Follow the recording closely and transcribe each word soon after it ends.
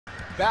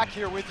Back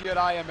here with you at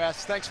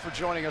IMS. Thanks for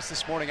joining us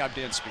this morning. I'm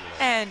Dan Spieler.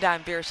 And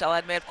I'm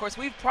Birchelle Edmay. Of course,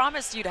 we've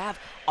promised you to have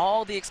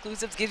all the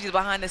exclusives, give you the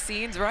behind the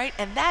scenes, right?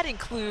 And that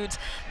includes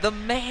the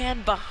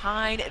man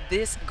behind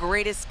this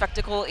greatest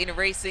spectacle in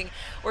racing.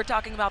 We're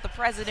talking about the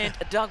president,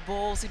 Doug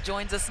Boles, who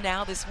joins us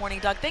now this morning.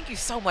 Doug, thank you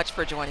so much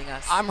for joining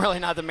us. I'm really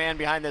not the man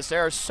behind this.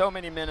 There are so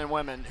many men and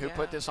women who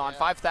put this on,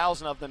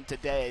 5,000 of them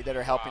today that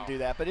are helping do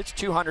that. But it's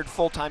 200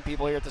 full-time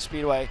people here at the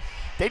Speedway.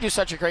 They do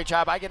such a great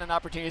job. I get an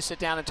opportunity to sit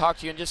down and talk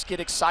to you and just get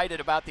excited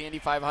about the Indy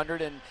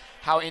 500 and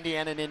how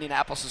Indiana and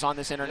Indianapolis is on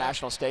this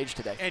international stage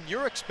today. And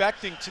you're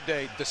expecting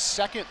today the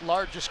second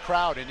largest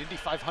crowd in Indy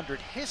 500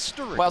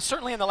 history. Well,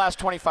 certainly in the last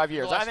 25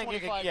 years. I think you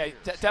can,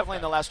 definitely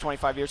in the last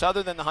 25 years,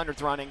 other than the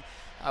 100th running.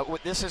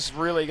 This is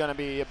really going to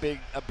be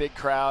a big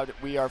crowd.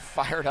 We are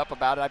fired up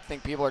about it. I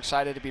think people are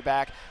excited to be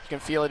back. You can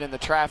feel it in the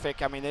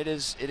traffic. I mean, it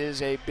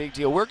is a big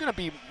deal. We're going to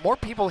be more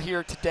people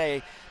here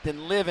today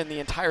than live in the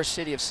entire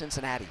city of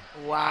Cincinnati.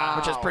 Wow.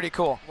 Which is pretty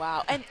cool.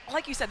 Wow. And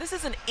like you said, this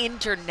is an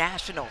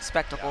international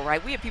spectacle,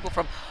 right? We have people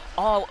from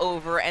all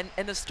over, and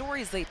the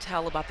stories they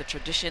tell about the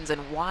traditions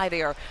and why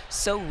they are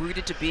so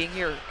rooted to being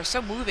here are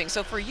so moving.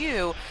 So for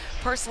you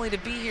personally to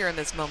be here in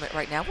this moment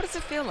right now, what does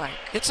it feel like?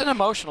 It's an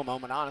emotional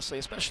moment, honestly,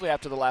 especially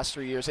after the last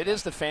 3 years. It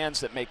is the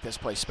fans that make this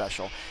place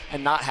special,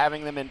 and not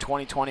having them in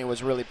 2020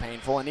 was really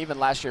painful, and even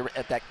last year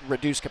at that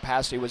reduced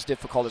capacity was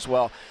difficult as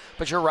well.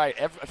 But you're right,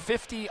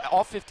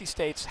 all 50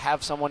 states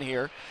have someone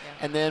here,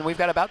 and then we've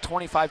got about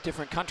 25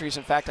 different countries.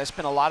 In fact, I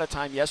spent a lot of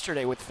time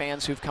yesterday with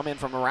fans who've come in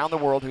from around the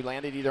world who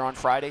landed either on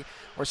Friday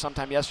or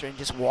sometime yesterday and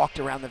just walked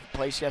around the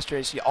place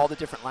yesterday to see all the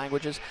different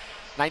languages.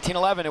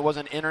 1911, it was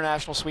an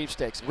international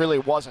sweepstakes. It really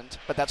wasn't,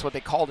 but that's what they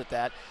called it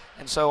that.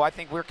 And so I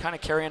think we're kind of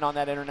carrying on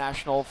that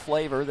international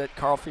flavor that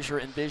Carl Fisher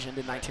envisioned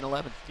in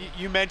 1911.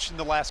 You mentioned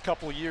the last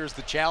couple of years,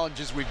 the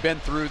challenges we've been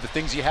through, the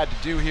things you had to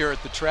do here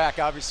at the track,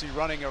 obviously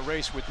running a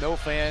race with no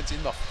fans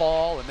in the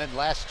fall, and then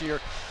last year,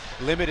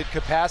 limited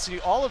capacity.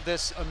 All of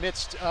this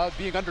amidst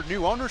being under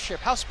new ownership.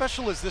 How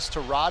special is this to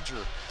Roger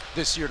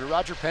this year, to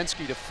Roger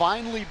Penske, to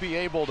finally be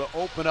able to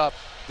open up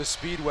the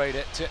Speedway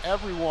to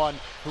everyone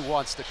who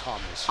wants to come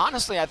this year?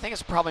 Honestly, I think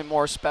it's probably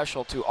more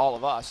special to all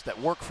of us that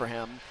work for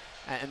him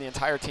and the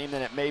entire team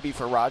than it may be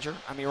for Roger.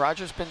 I mean,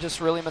 Roger's been just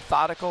really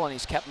methodical, and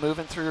he's kept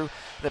moving through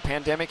the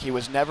pandemic. He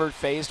was never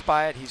fazed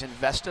by it. He's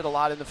invested a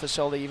lot in the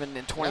facility, even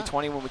in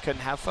 2020 when we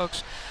couldn't have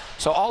folks.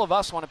 So all of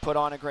us want to put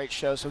on a great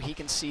show so he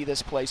can see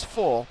this place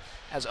full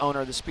as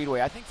owner of the Speedway.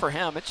 I think for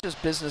him, it's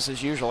just business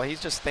as usual. He's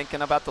just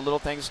thinking about the little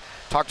things.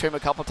 Talked to him a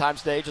couple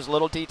times today, just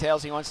little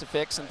details he wants to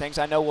fix and things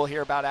I know we'll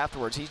hear about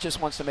afterwards. He just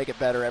wants to make it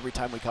better every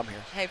time we come here.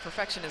 Hey,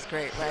 perfection is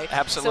great, right?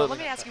 Absolutely. So let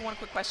me ask you one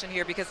quick question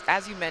here, because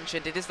as you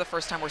mentioned, it is the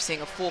first time we're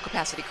seeing a full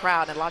capacity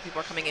crowd, and a lot of people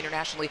are coming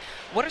internationally.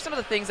 What are some of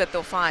the things that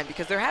they'll find?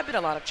 Because there have been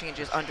a lot of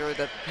changes under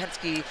the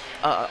Penske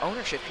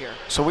ownership here.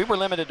 So we were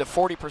limited to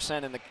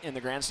 40% in the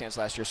grandstands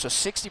last year. So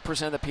 60%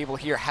 of the people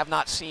here have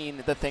not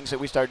seen the things that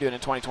we started doing in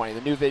 2020.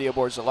 The new video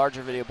boards, the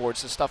larger video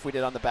boards, the stuff we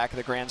did on the back of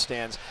the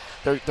grandstands,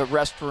 the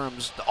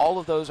restrooms, all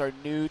of those are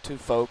new to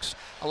folks.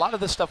 A lot of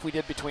the stuff we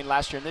did between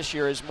last year and this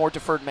year is more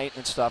deferred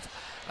maintenance stuff.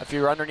 If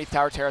you're underneath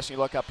Tower Terrace and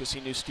you look up, you'll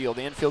see new steel.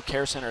 The infield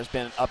care center has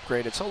been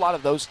upgraded. So a lot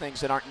of those things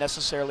that aren't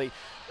necessarily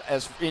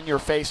as in your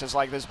face as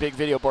like this big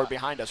video board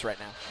behind us right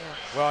now.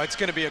 Yeah. Well, it's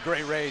going to be a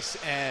great race,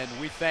 and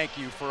we thank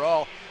you for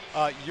all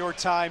your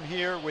time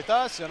here with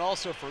us, and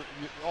also for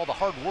all the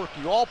hard work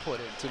you all put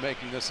into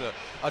making this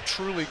a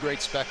truly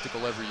great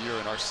spectacle every year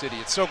in our city.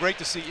 It's so great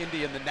to see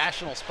Indy in the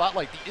national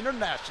spotlight, the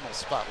international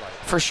spotlight.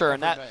 For sure,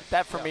 and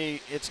that for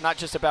me, it's not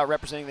just about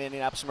representing the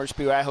Indianapolis Motor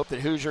Speedway. I hope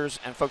that Hoosiers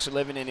and folks that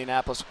live in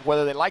Indianapolis,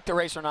 whether they like the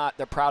race or not,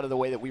 they're proud of the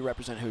way that we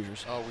represent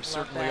Hoosiers. Oh, we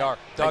certainly are.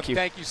 Doug,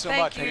 thank you so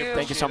much.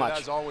 Thank you so much.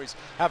 As always,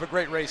 have a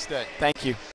great race day. Thank you.